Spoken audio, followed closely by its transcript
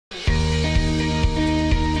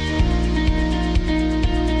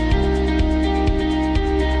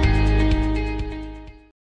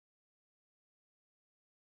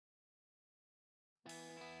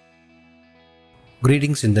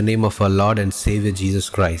Greetings in the name of our Lord and Savior Jesus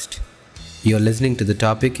Christ. You are listening to the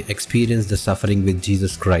topic Experience the Suffering with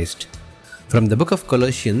Jesus Christ. From the book of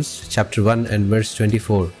Colossians, chapter 1 and verse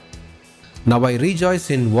 24. Now I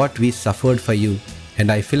rejoice in what we suffered for you,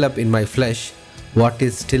 and I fill up in my flesh what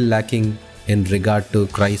is still lacking in regard to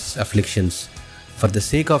Christ's afflictions, for the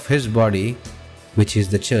sake of His body, which is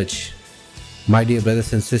the church. My dear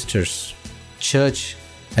brothers and sisters, church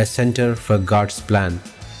a center for God's plan.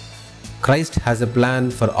 Christ has a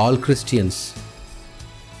plan for all Christians.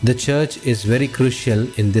 The church is very crucial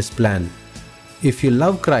in this plan. If you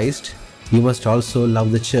love Christ, you must also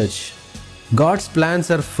love the church. God's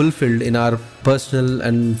plans are fulfilled in our personal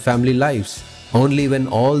and family lives. Only when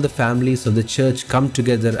all the families of the church come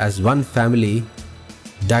together as one family,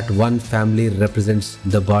 that one family represents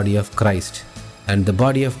the body of Christ, and the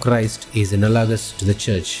body of Christ is analogous to the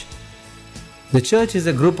church. The church is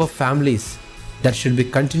a group of families that should be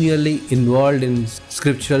continually involved in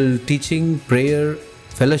scriptural teaching, prayer,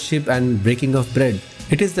 fellowship, and breaking of bread.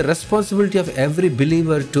 It is the responsibility of every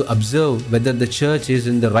believer to observe whether the church is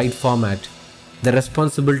in the right format. The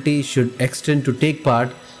responsibility should extend to take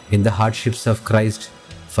part in the hardships of Christ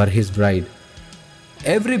for His bride.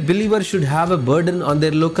 Every believer should have a burden on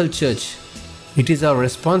their local church. It is our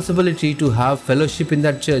responsibility to have fellowship in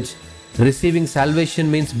that church. Receiving salvation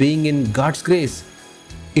means being in God's grace.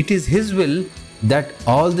 It is His will that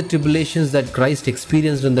all the tribulations that Christ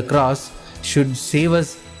experienced on the cross should save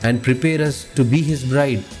us and prepare us to be His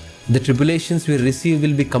bride. The tribulations we receive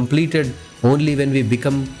will be completed only when we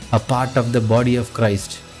become a part of the body of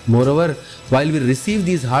Christ. Moreover, while we receive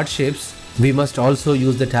these hardships, we must also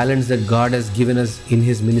use the talents that God has given us in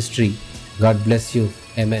His ministry. God bless you.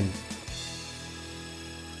 Amen.